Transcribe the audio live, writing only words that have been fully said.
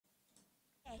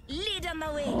Lead on the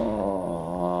way.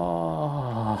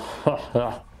 Oh.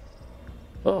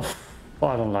 Oh,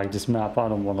 I don't like this map. I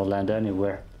don't want to land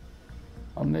anywhere.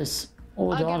 I miss all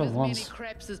the other I'll give as ones. many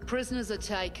creps as prisoners I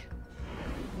take.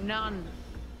 None.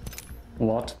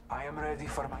 What? I am ready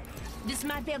for my... This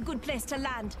might be a good place to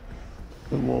land.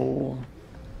 The wall.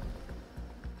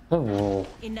 The wall.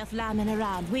 Enough lambing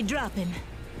around. We drop him.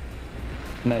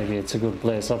 Maybe it's a good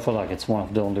place. I feel like it's one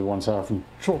of the only ones I haven't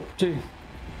dropped to.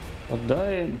 But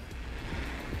damn.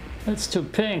 It's too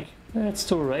pink. It's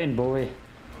too rainbowy.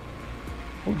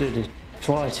 Who did it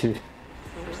try to?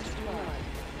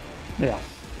 Yeah.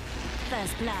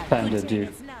 First blood. Panda do.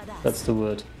 That's the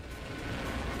word.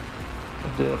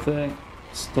 What do I think?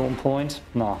 Storm Point?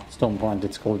 Nah, Storm Point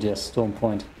it's called, yes, Storm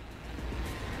Point.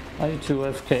 Are you 2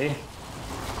 FK?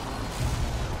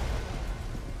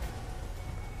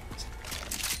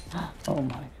 Oh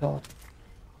my god.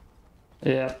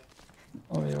 Yeah.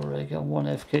 Oh, you already got 1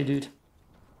 FK, dude.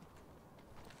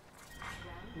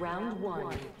 Round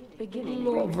 1. Beginning.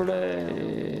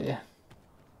 Lovely.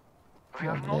 We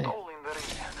are not all in the ring.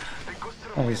 The good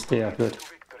Oh, he's there, good.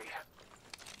 victory.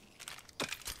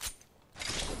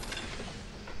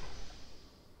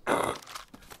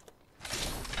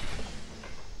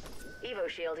 Evo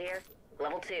shield here.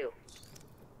 Level 2.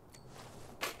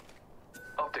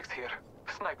 Optics here.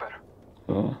 Sniper.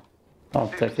 Oh, I'll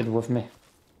take it with me.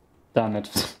 Damn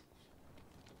it.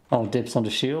 Oh, dips on the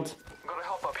shield. Gonna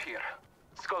hop up here.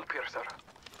 Skull piercer.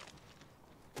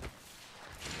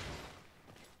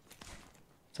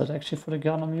 Is that actually for the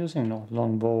gun I'm using? No,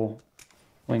 longbow,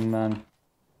 wingman.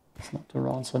 It's not the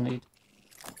rounds I need.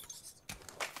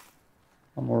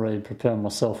 I'm already preparing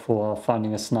myself for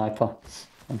finding a sniper.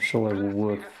 I'm sure it will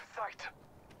work Sight.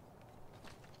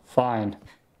 fine.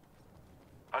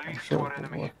 At I'm least sure to our it will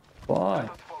enemy. work fine.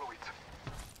 Let's follow it.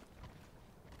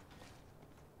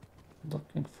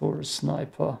 Looking for a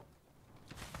sniper.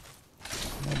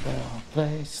 Maybe I'll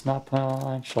play sniper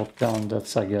and shotgun.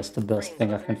 That's, I guess, the best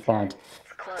thing I can find.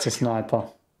 It's a sniper.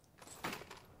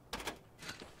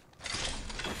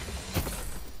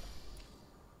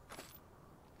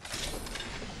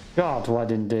 God, why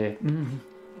didn't they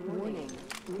Warning.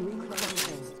 Room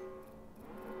closing.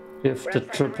 give the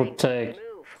triple take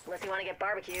Move, unless you want to get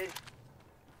barbecued.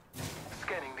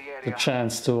 Scanning the the area.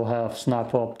 chance to have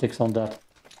sniper optics on that?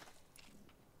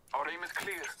 Our aim is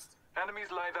clear.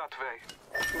 Enemies lie that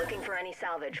way. Looking for any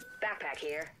salvage. Backpack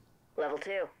here. Level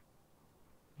 2.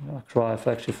 I'll try if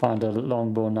I actually find a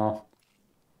longbow now.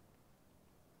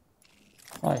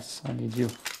 Nice, I need you.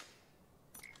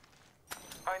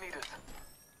 I need it.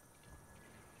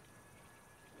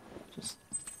 Just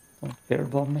don't care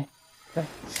about me. Okay.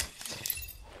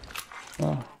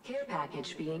 Oh, Care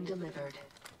package being delivered.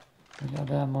 we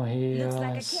got ammo here. Looks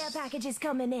like a care package is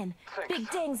coming in. Big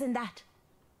things in that.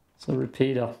 It's a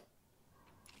repeater.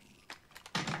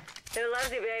 Who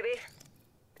loves you, baby?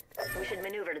 We should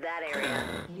maneuver to that area.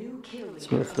 New kill leader.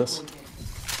 It's worthless.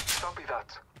 Copy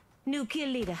that. New kill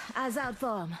leader. Eyes out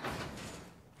for him.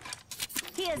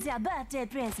 Here's your birthday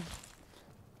present.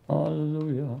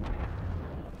 Hallelujah.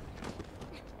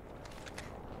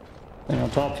 Thing on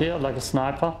top here, like a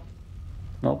sniper.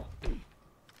 Nope.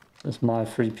 This is my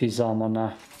 3-piece armor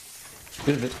now.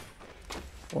 Give it.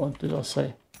 What did I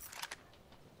say?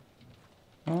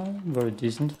 Oh, very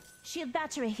decent. Shield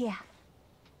battery here.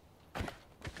 I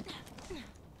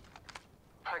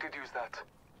could use that.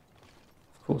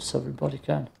 Of course, everybody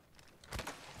can.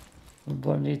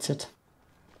 Everybody needs it.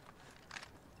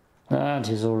 And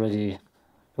he's already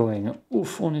going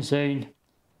oof on his own.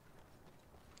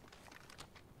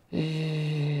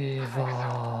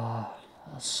 Eva.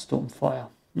 Stormfire.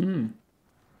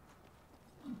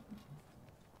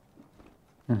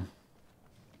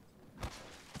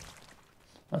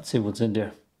 Let's see what's in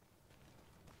there.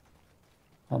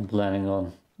 I'm planning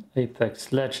on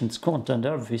Apex Legends content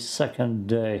every second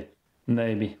day.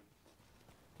 Maybe.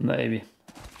 Maybe.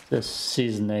 This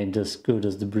season ain't as good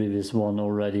as the previous one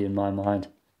already in my mind.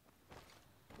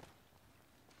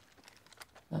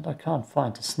 And I can't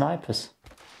find the snipers.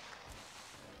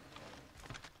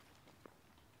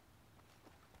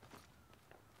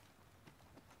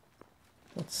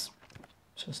 That's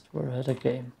just where I had a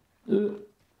game. Ugh.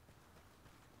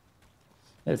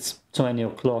 It's 20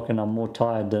 o'clock and I'm more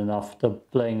tired than after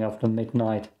playing after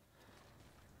midnight.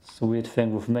 It's a weird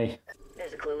thing with me.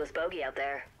 There's a clueless bogey out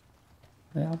there.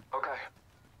 Yeah, Okay.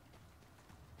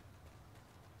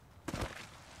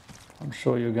 I'm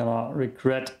sure you're gonna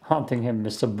regret hunting him,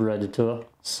 Mr. Predator.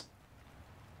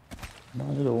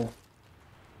 Not at all.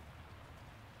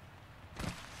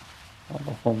 I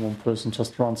love when one person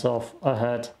just runs off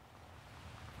ahead.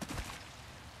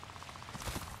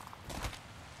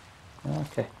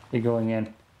 Okay, you're going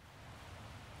in.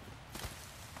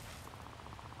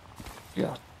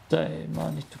 God damn,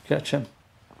 I need to catch him.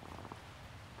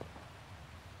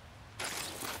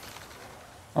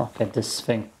 Okay, this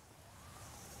thing.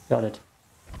 Got it.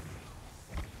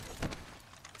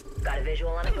 Got a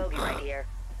visual on a bogey right here.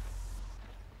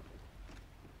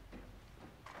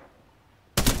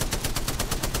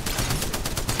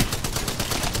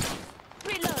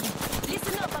 Reload.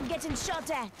 Listen up, I'm getting shot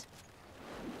at.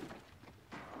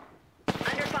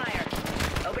 Under fire.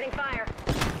 Opening fire.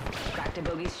 Cracked a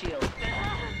bogey's shield.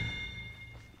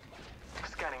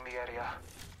 Scanning the area.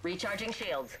 Recharging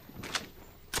shields.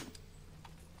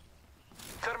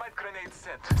 Thermite grenade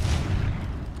sent.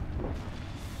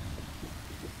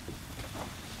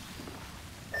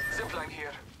 Zipline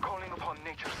here, calling upon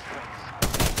nature's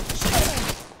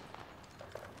strength.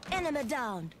 Enemy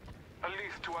down. A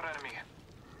leaf to our enemy.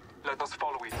 Let us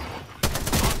follow it.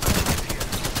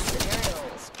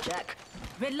 Materials. Check.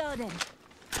 Reloading.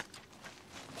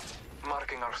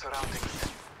 Marking our surroundings.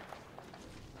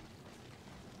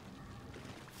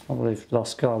 I believe the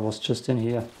last guy was just in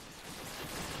here.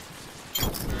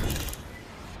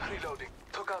 Reloading.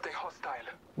 Took out a hostile.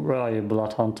 Where are you,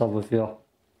 Blood Hunter, with your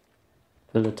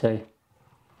ability?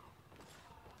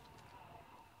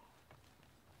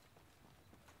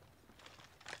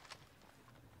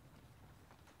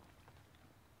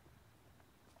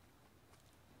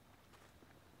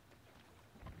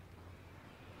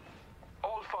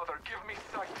 All Father, give me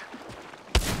sight.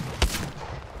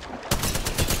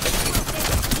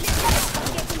 I'm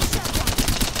getting shot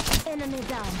at. Enemy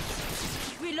down.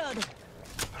 Reloading.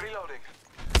 Reloading.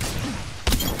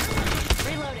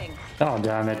 Reloading. Oh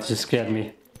damn it, just scared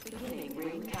me. Beginning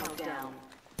ring countdown.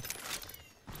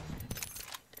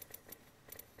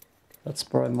 That's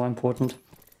probably more important.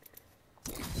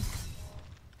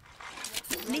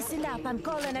 Listen up, I'm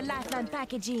calling a lifeline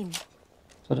package in.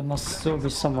 So there must still be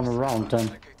someone around then.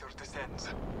 Indicator descends.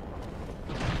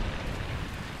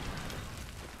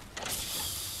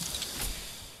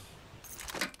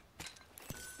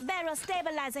 Barrel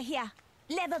stabilizer here.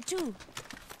 Level 2.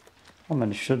 How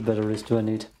many shoot batteries do I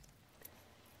need?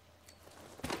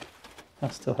 I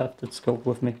still have that scope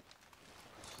with me.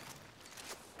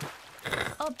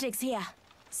 Optics here.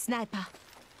 Sniper.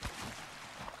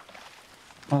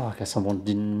 Oh, I guess I won't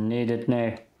need it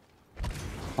now.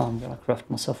 I'm gonna craft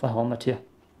myself a helmet here.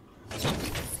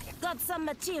 Got some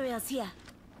materials here.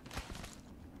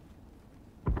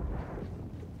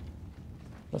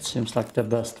 That seems like the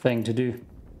best thing to do.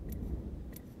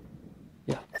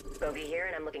 Yeah. Bogey here,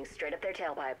 and I'm looking straight up their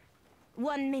tailpipe.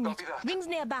 1 minute. Copy that. Rings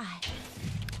nearby.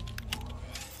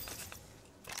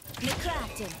 You're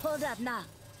crafting. Hold up now.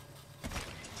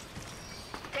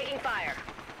 Taking fire.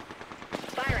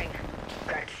 Firing.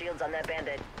 Cracked shields on that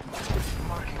bandit.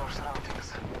 Marking our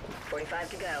surroundings. 45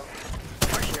 to go.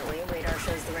 Fortunately, radar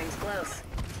says the ring's close.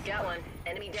 Got one.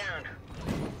 Enemy down.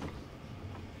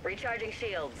 Recharging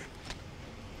shields.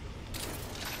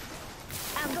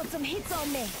 I've got some hits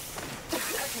on me.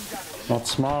 Not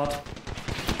smart.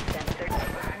 That's 30. Him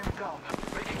down.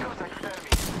 Making contact with enemy.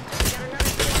 Got another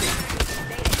shield.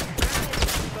 Dating.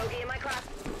 Bogey in my cross.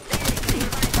 Bandit,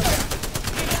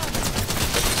 nearby.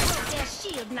 Broke their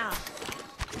shield now.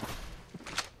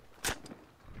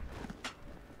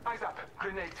 Eyes up.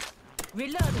 Grenade.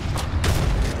 Reloading.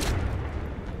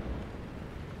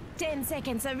 10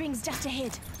 seconds. The ring's just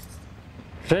ahead.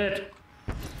 Shit!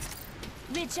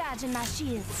 Recharging my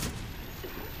shields.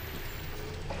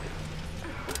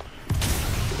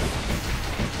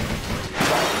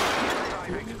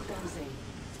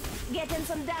 Getting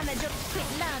some damage up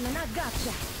quick down and I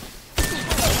gotcha.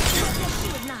 Broke their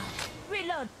shield now.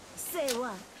 Reload. Say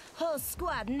what? Whole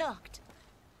squad knocked.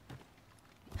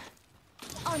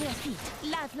 On your feet.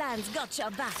 Lifeline's got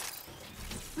your back.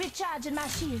 Recharging my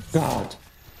shield. God!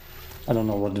 I don't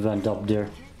know what went up there.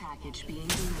 Package being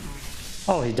delivered.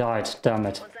 Oh, he died. Damn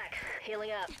it. 1 sec.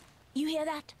 Healing up. You hear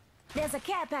that? There's a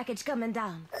care package coming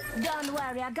down. Don't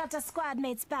worry, I got a squad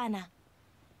mate's banner.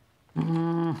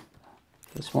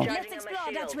 This one. Let's Charging on my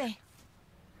explore that shield. way.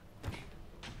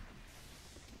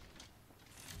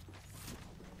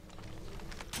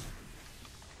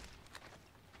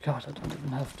 God, I don't even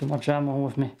have too much ammo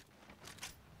with me.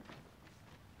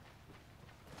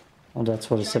 Oh, that's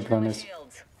what a Charging on zipline my is.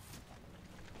 shields.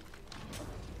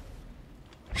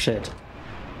 Shit.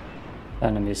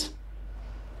 Enemies.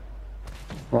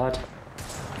 Right.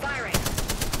 Firing.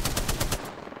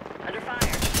 Under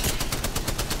fire.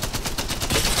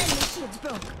 Enemy shields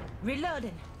broke.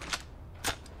 Reloading.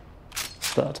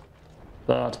 Bad.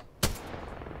 Bad.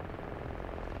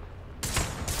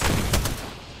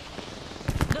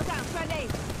 Look out,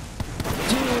 grenade.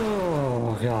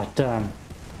 god damn.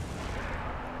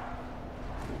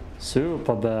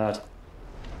 Super bad.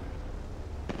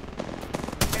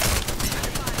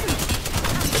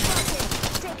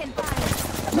 Taking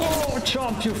fire. No,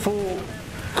 jump, you fool!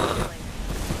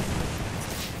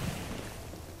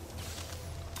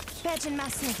 Patching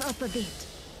myself up a bit.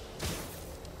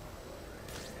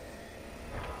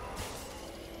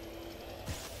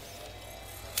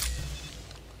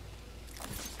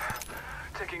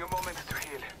 Taking a moment to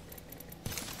heal.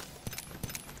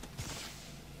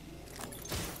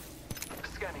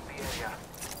 Scanning the area.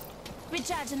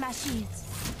 Recharging my shields.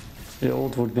 The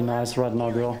ult would be nice right now,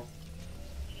 girl.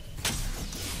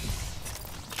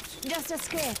 Just a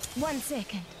scrape. 1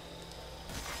 second.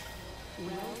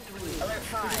 Alert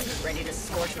 5, ready to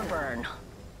scorch for burn.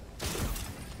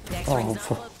 Next Oh,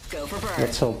 ring's up. Go for burn.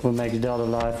 let's hope we make it out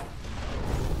alive.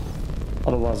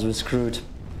 Otherwise we're screwed.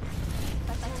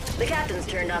 The captain's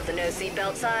turned off the no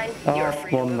seatbelt sign. You're Oh,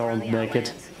 free to move around won't the make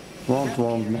it. outlands.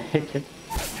 Won't make it.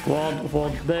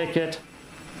 Won't make it.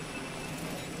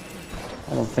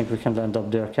 I don't think we can land up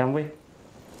there, can we?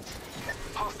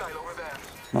 Hostile over there.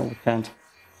 No, we can't.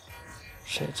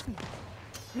 Shit.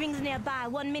 Rings nearby.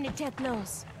 1 minute till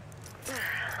close.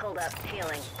 Hold up,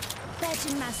 healing.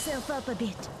 Patching myself up a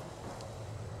bit.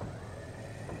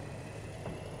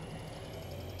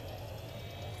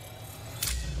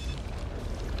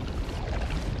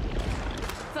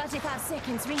 "45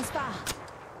 seconds. Rings far.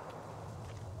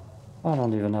 I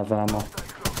don't even have ammo.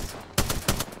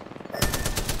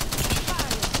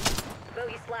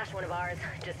 Bogey splashed one of ours.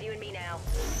 Just you and me now.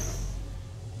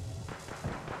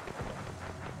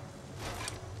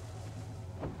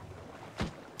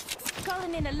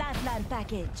 Calling in a lifeline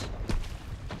package.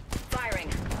 Firing.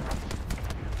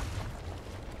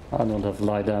 I don't have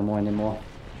light ammo anymore.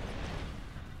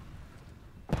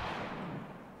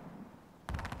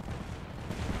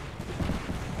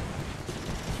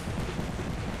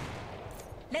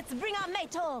 Let's bring our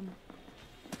mate home.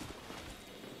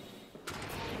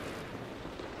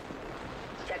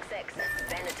 Check 6.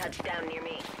 Bandit touchdown near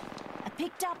me. I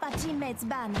picked up our teammate's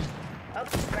banner. Oh,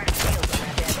 cracked shields on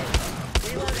that bandit.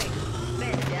 Reloading.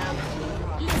 Bandit down.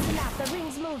 Listen up, the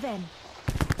ring's moving.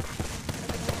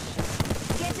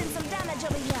 Getting some damage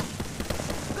over here.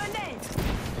 Grenade!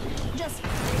 Just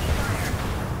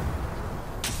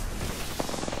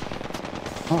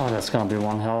Oh, that's gonna be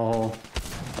one hellhole.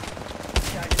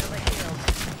 Charging over shield.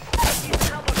 Use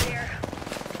help over here.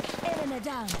 enemy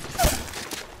down.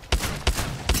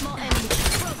 More enemies.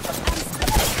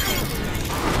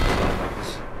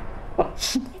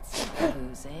 It's not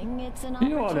losing, it's an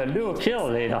You want to do a kill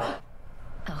later.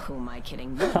 Oh, who am I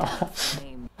kidding?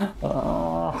 Name.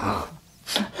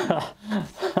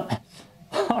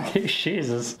 Holy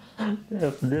Jesus.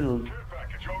 That little.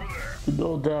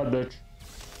 No damage.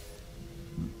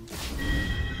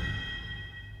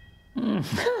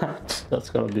 That's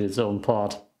gonna be its own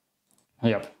part.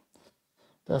 Yep.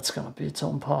 That's gonna be its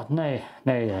own part. Nay,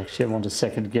 actually I want a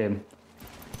second game.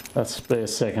 Let's play a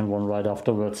second one right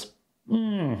afterwards.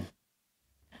 The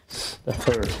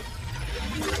third.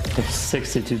 It's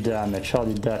 62 damage. How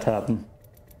did that happen?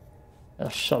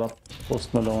 Shut up,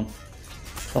 Post Malone.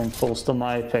 Don't post on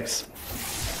my Apex.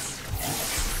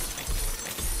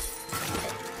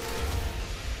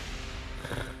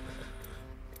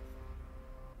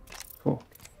 Cool.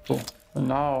 And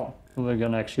now we're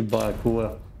gonna actually buy a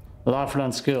cool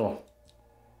Lifeline skill.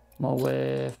 My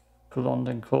wave,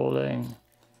 London calling.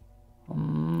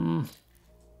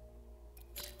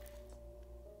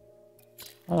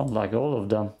 I don't like all of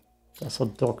them. There's a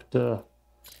doctor.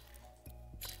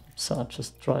 So I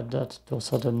just tried that.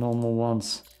 Those are the normal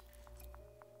ones.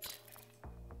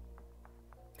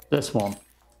 This one.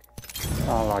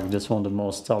 I like this one the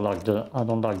most. I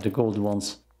don't like the gold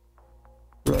ones.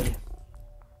 Really.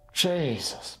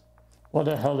 Jesus. What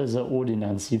the hell is an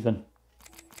ordinance even?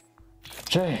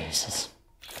 Jesus.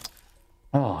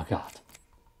 Oh god.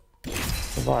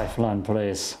 The Lifeline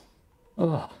place.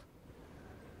 Ugh.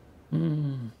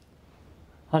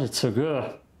 I did so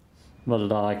good. But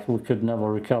like, we could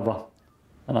never recover.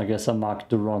 And I guess I marked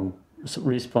the wrong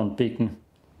respawn beacon.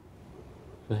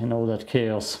 You know that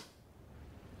chaos.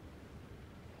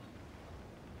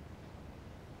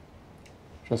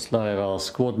 Just like our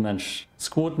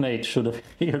squadmate should have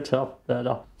healed up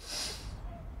better.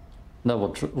 That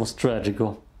was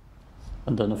tragical.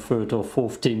 And then a third or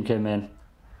fourth team came in.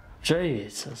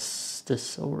 Jesus,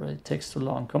 this already takes too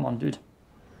long. Come on, dude.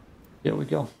 Here we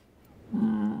go.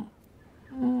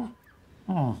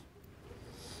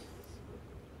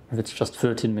 If it's just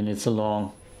 13 minutes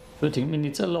long, 13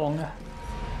 minutes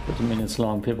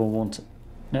long, people won't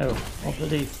know or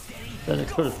believe. But it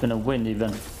could have been a win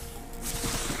even.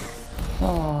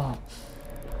 Oh.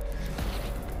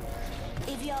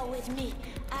 If you're with me,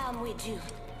 I'm with you.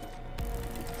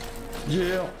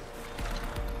 Yeah.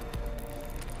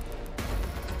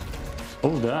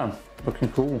 Oh damn,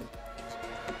 looking cool.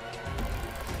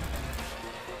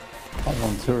 I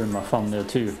want her in my thumbnail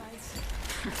too.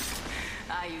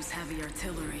 I use heavy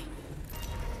artillery.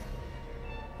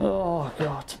 Oh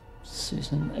god.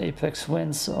 Season Apex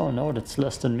wins. Oh no, that's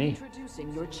less than me.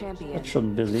 Introducing your champion. That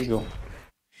shouldn't be legal.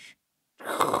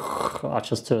 I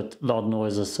just heard loud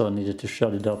noises, so I needed to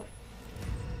shut it up.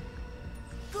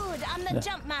 Good, I'm the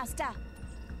jump master.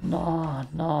 Nah,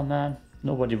 man.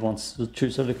 Nobody wants to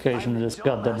choose a location in this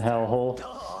goddamn hellhole.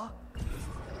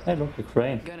 Hey, look, a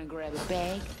crane. Gonna grab a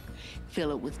bag,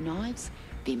 fill it with knives,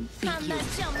 then beat I'm you.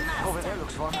 the jump master. Over there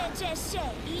looks fun.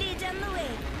 HSA, lead them the way.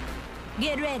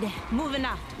 Get ready, moving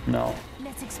out. No.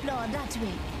 Let's explore that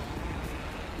way.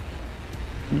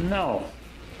 No.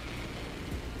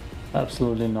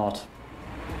 Absolutely not.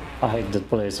 I hate that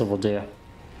place over there.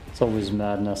 It's always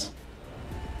madness.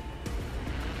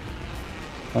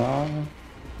 Can't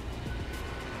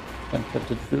get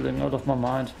that feeling out of my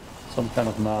mind. Some kind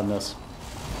of madness.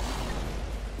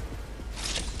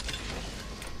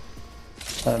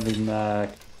 Heavy mag.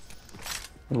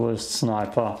 Worst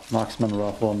sniper. Marksman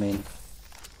rifle, I mean.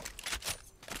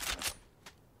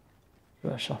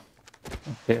 Pressure.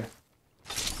 Okay.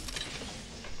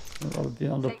 I'll be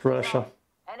under pressure.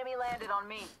 Enemy landed on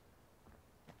me.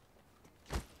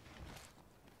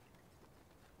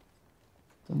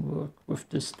 Don't work with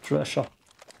this treasure.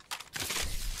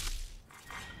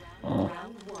 Oh,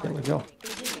 there we go.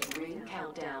 Ring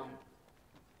countdown.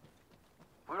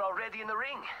 We're already in the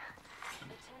ring.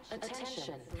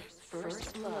 Attention.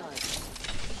 First blood.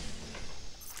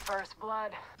 First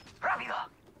blood. Rápido.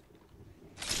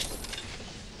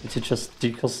 Did you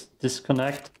just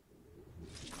disconnect?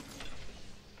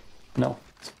 No.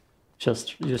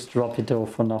 Just drop it over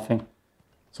for nothing.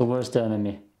 So where's the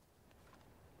enemy?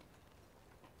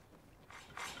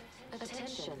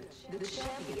 Attention. The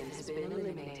champion has been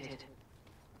eliminated.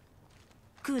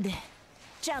 Good.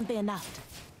 Jumping out.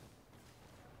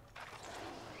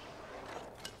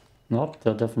 Nope,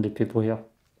 there are definitely people here.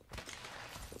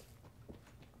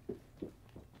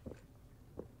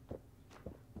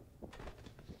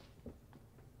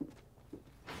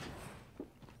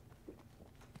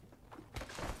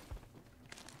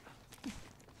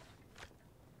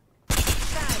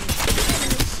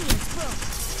 Enemy shields broke.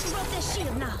 Broke their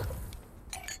shield now.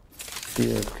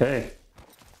 Yeah, okay.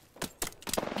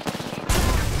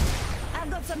 I've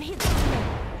got some hits on them.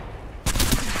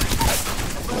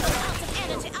 Out of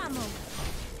energy ammo.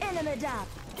 Enemy down.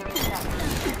 Give me a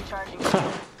sec. Recharging.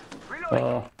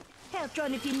 Uh, Health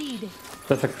run if you need it.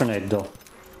 perfect grenade though.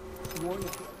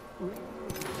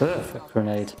 Perfect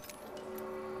grenade.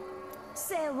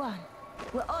 Say one.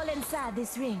 We're all inside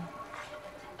this ring.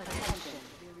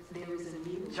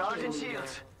 Charging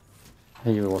shields.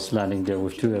 He was landing there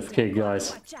with 2 FK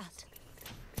guys. Watch out.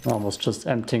 I was just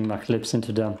emptying my clips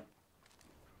into them.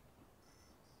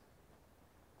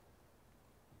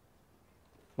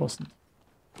 Wasn't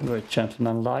very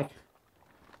gentleman-like.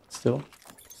 Still.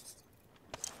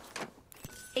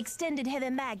 Extended heavy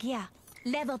mag here.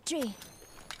 Level 3.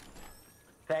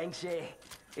 Thanks, eh?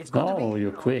 It's good to Oh, be.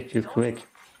 you're quick, you're quick.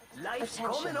 Life's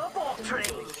coming up off train.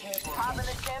 Pop in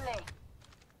the chimney.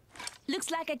 Looks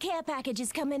like a care package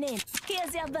is coming in.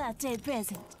 Here's your birthday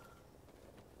present.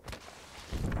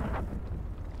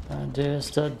 And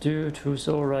there's that dude who's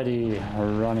already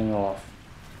running off.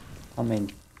 I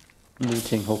mean,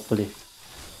 looting, hopefully.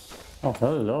 Oh,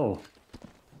 hello.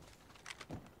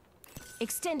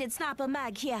 Extended sniper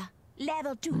mag here.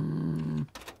 Level 2.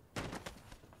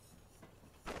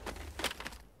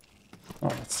 Oh,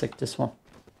 let's take this one.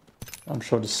 I'm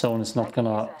sure the zone is not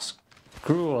gonna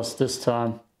screw us this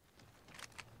time.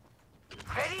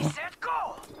 Ready, set,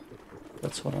 go.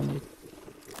 That's what I need.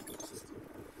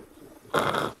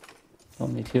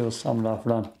 Don't need heals, I'm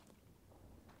lifeline.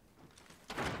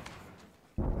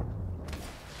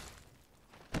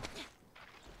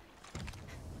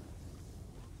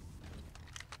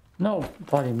 No,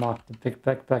 body marked the big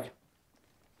backpack.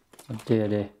 How dare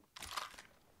they?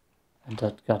 And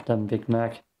that goddamn Big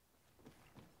Mac.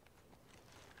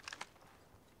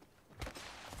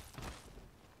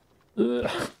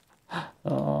 Ugh.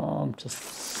 Oh, I'm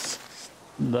just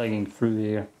lagging through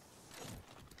here.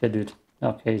 Okay, dude.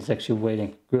 Okay, he's actually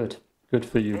waiting. Good. Good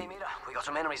for you. Hey, Mira, we got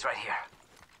some enemies right here.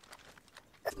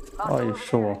 Are you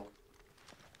sure?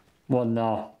 What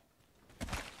now?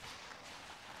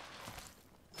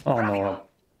 Oh no.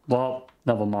 Well,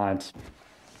 never mind.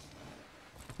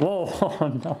 Whoa,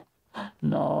 no.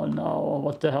 No, no,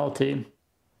 what the hell, team?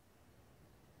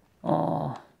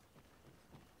 Oh.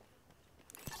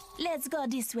 Let's go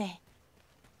this way.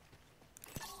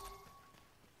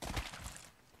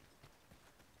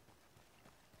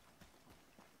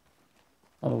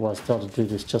 Otherwise, the other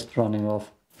dude is just running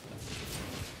off.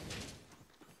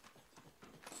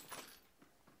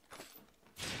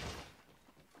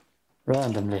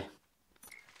 Randomly.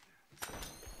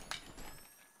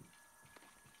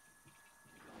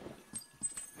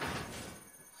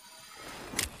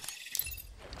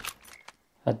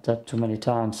 Had that too many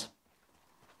times.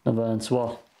 Never ends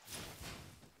well.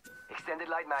 Extended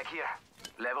light mag here.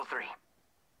 Level 3.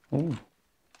 Ooh.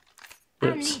 I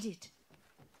Dips. need it.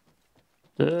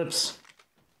 Dips.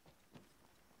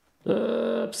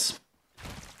 Dips.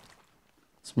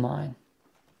 It's mine.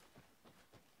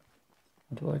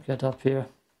 How do I get up here?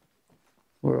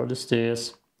 Where are the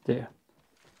stairs? There.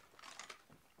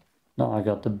 Now I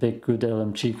got the big good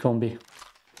LMG combi.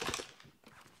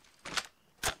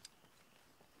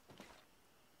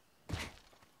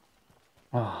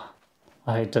 Ah,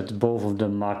 I hate that both of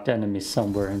them marked enemies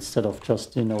somewhere instead of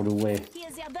just, you know, the way.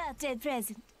 Here's your birthday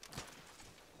present.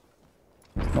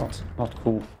 Not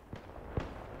cool.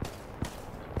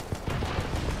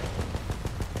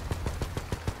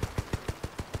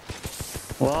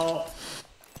 Well,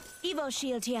 Evo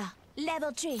shield here.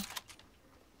 Level 3.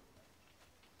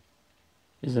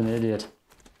 he's an idiot.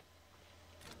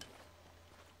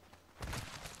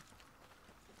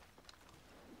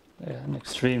 Yeah, an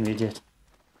extreme idiot.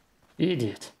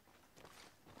 Idiot.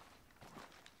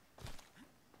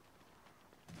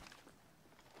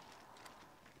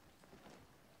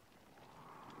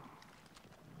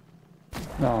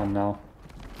 Oh no.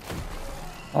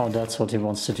 Oh, that's what he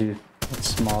wants to do.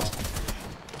 That's smart.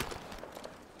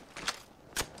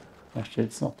 Actually,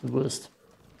 it's not the worst.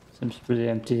 Seems pretty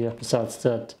empty here, besides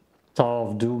that Tower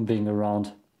of Doom being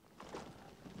around.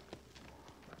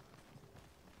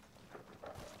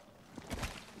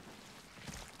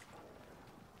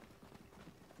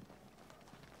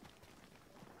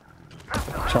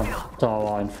 Jump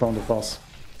tower in front of us.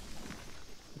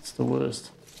 It's the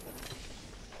worst.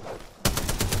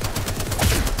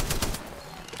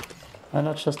 And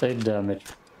not just 8 damage.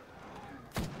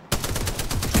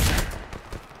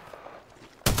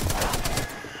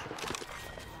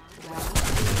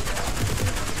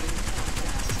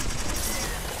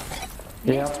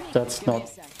 Yeah, that's not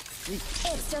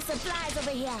Extra supplies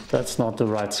over here. that's not the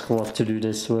right squad to do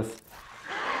this with.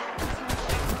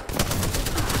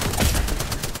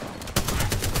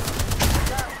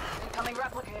 Incoming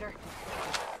replicator.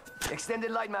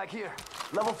 Extended light mag here.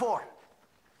 Level 4.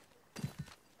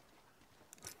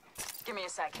 Give me a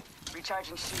sec.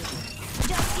 Recharging shield.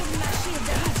 Just give me my shield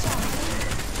a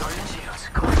recharge. Charging shields.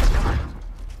 Come on, come on.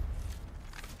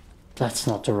 That's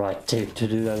not the right tape to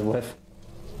do that with.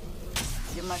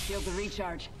 Give my shield a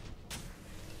recharge.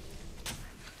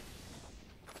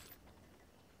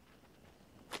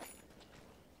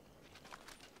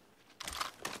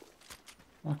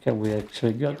 Okay, we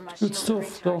actually got good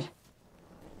stuff though.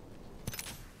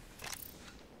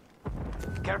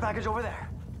 Care package over there.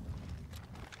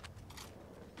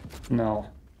 No,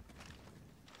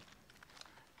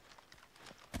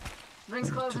 Rings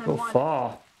to closing go in 1.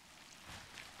 far.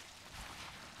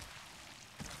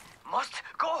 Must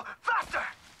go faster.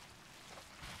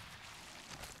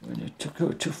 We need to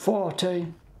go too far,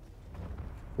 team.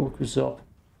 Focus up.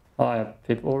 Ah, yeah,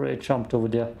 people already jumped over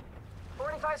there.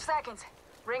 45 seconds.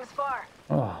 Rings far.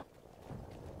 Ah,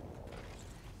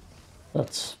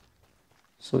 that's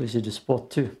so easy to spot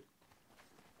too.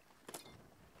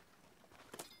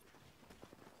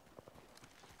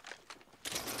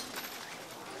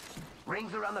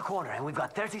 Rings around the corner and we've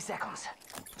got 30 seconds.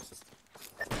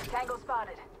 Tango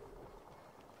spotted.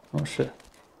 Oh shit.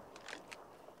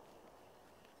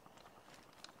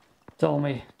 Tell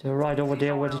me, they're right over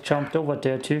there where they jumped over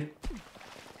there too.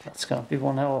 That's gonna be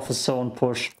one hell of a zone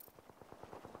push.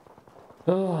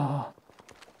 Ah.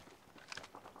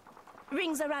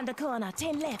 Rings around the corner.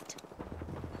 10 left.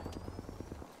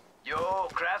 Yo,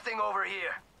 crafting over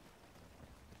here.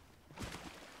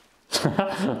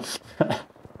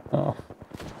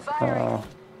 Firing.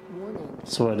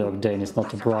 Swear dog Dane is not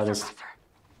the brightest.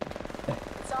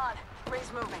 It's on.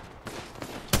 Rings moving.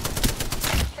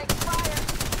 Take fire.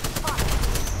 Fuck.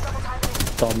 Double timing.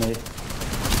 Tell me.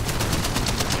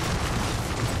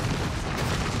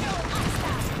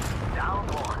 Down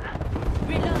one.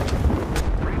 Reload.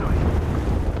 Reloading.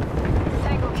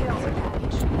 Tango kills.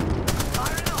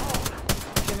 Fire in the hole.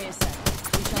 Give me a sec.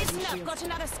 Recharging Listen up. shield. Got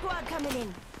another squad coming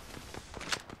in.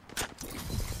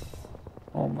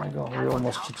 Oh my god, we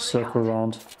almost should circle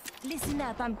around. Listen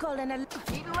up, I'm calling a... Need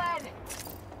lead.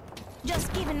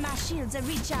 Just giving my shields a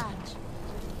recharge.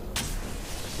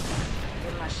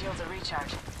 Give my shields a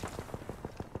recharge.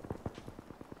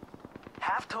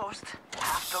 Half toast,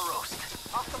 half the roast.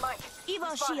 Off the mic.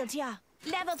 Evo shield here.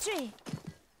 Level 3.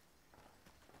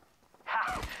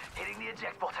 Ha! Hitting the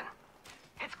eject button.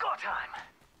 It's go time.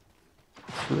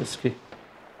 It's risky.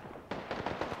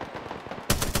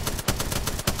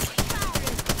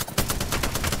 Firing.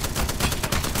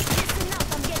 Listen up,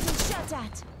 I'm getting shot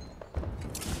at.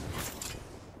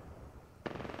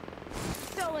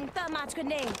 Throwing thermite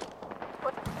grenade.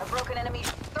 A broken enemy.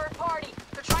 Third party.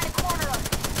 They're trying to corner us.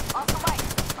 Off the mic.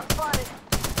 I'm spotted.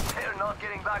 They're not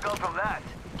getting back up from that.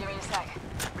 Give me a sec.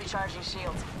 Recharging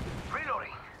shields.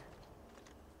 Reloading.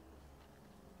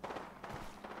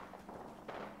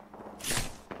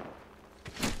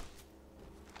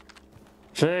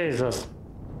 Jesus!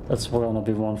 That's gonna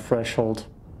be one threshold.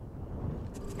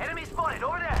 Enemy spotted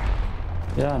over there.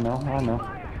 Yeah, I know.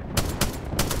 Fire.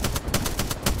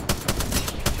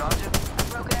 Charging.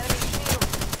 Broken enemy shield.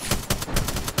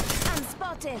 I'm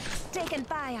spotted. Taking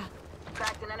fire.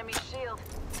 Cracked an enemy shield.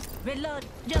 Reload.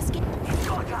 Just get... It's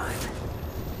go time.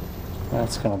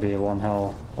 That's gonna be one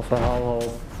hell of a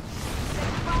hellhole.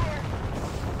 Fire.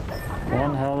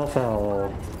 One hell of a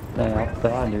hellhole.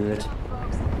 Yeah, I knew it.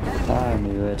 I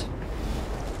knew it.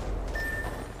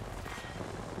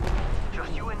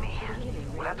 Just you and me.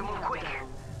 We'll have to move quick.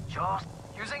 Just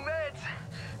using meds.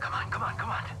 Come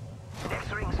on.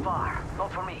 Next ring's far.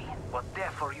 Not for me, but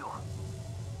there for you.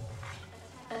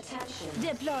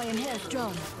 Deploying health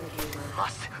drone.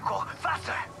 Must go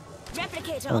faster.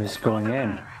 Replicator. Oh, he's going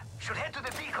in. Should head to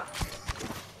the beacon.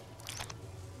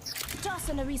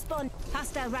 Tossing a respawn.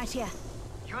 Hostile right here.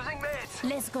 Using meds.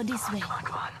 Let's go this way.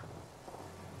 Come on.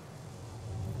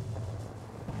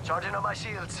 Charging on my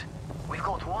shields. We've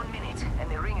got 1 minute and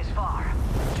the ring is far.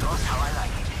 Just how I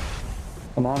like it.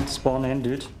 Come on, spawn in,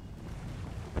 dude.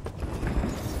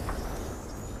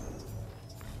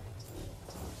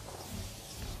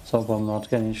 So I'm not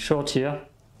getting shot here.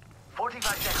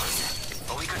 45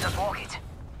 seconds. Or we could just walk it.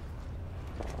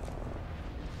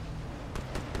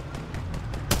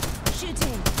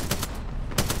 Shooting.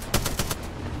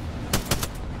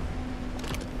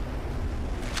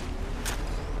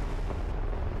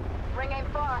 Ring ain't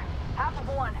far. Half of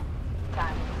one.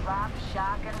 Time to drop,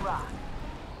 shock, and rock.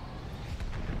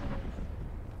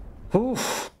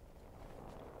 Oof.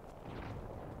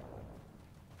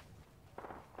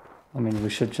 I mean, we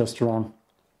should just run.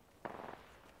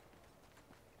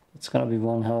 It's gonna be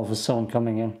one hell of a zone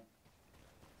coming in.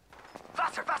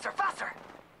 Faster!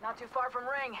 Not too far from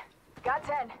ring. Got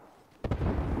 10.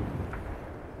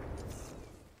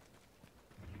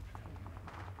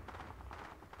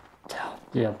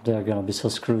 Yeah, they're gonna be so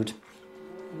screwed.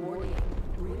 Warning.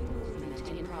 Ring movement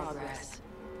in progress.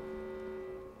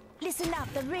 Listen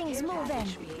up, the ring's moving.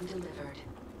 Being delivered.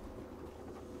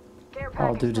 Care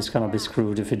Our package dude is gonna be down.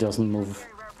 screwed if he doesn't move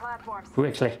Very rare platforms.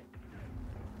 quickly.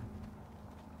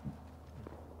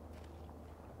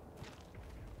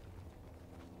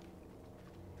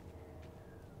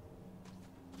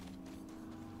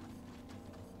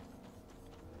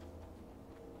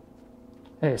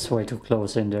 Hey, it's way too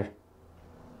close in there.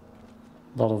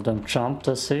 A lot of them jumped,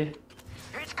 I see.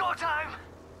 It's go time!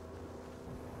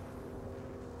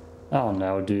 Oh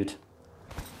no, dude.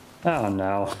 Oh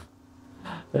no.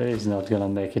 He's not gonna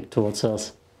make it towards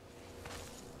us.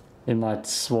 He might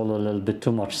swallow a little bit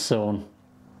too much zone.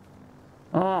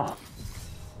 Ah!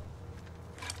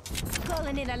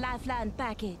 Calling in a lifeline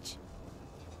package.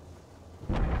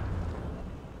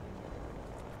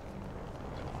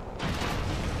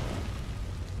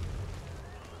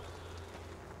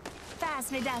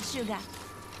 Pass me that sugar.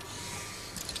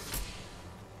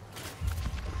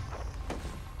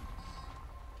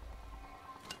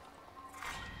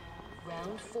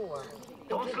 Round 4.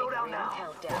 Don't slow down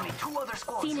now. Only 2 other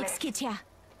squads Phoenix left. kit here.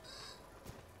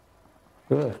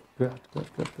 Good.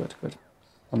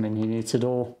 I mean, he needs it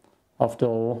all. After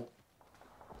all.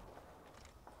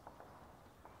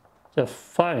 They're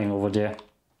fighting over there.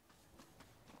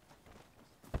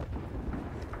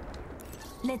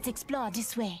 Let's explore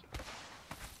this way.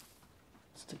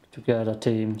 Stick together,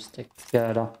 team. Stick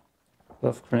together. We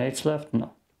have grenades left?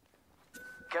 No.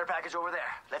 Care package over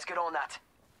there. Let's get on that.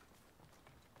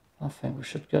 I think we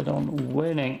should get on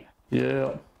winning.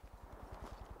 Yeah.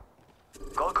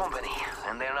 Got company,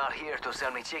 and they're not here to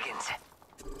sell me chickens.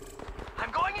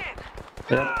 I'm going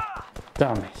in! Yep.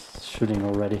 Damn, he's shooting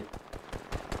already.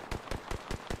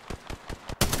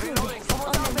 Only one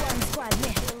squad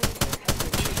left.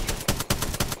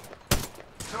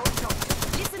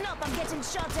 I'm getting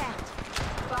shot at.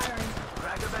 Firing.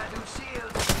 Crack a bad new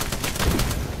shield.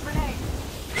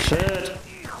 Shit!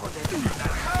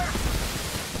 That hurt!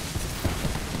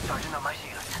 Charging on my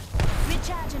shield.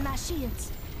 Recharging my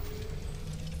shields.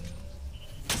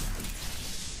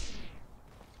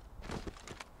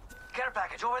 Care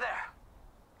package over there.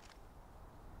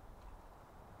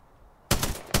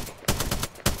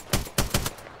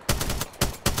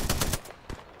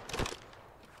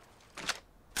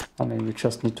 I mean, we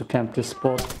just need to camp this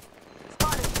spot.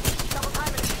 Spotted. Double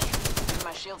timing it.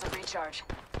 My shields at recharge.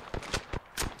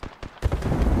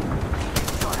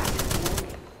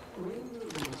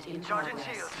 Charging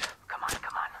shields. Come on,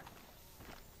 come on.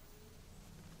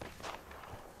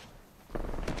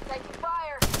 Taking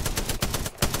fire.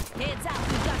 Heads up,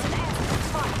 we've got an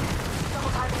airstrike.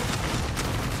 Double timing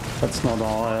it. That's not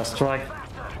our airstrike.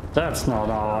 That's not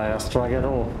our airstrike at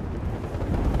all.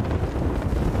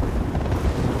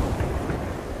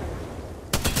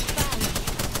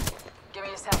 Give me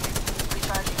a second.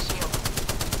 Recharging shield.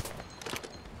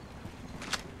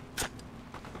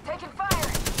 Taking fire.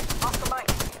 Off the mic.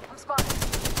 I'm spotted.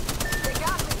 They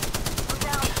got me. I'm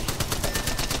down.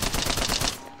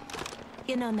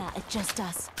 You know, now it's just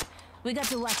us. We got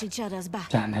to watch each other's back.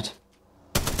 Damn it.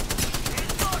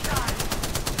 It's go time!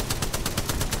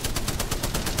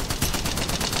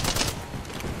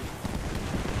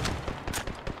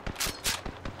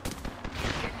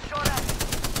 Getting shot at.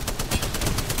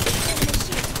 Enemy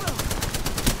shields broke.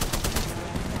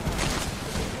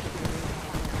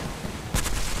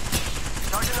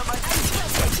 Charging on my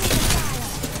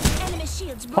Enemy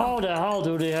shields broke. How the hell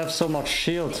do they have so much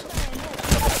shield?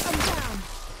 I'm down.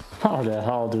 How the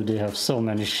hell do they have so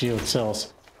many shield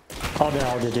cells? How the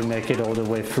hell did they make it all the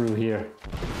way through here?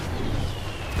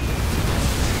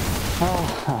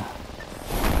 Oh.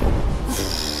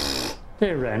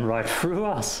 They ran right through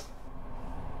us.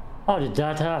 How did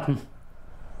that happen?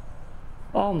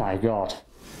 Oh my god.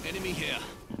 Enemy here.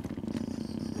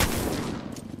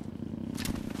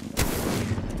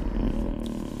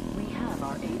 We have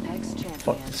our Apex champion.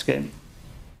 Fuck this game.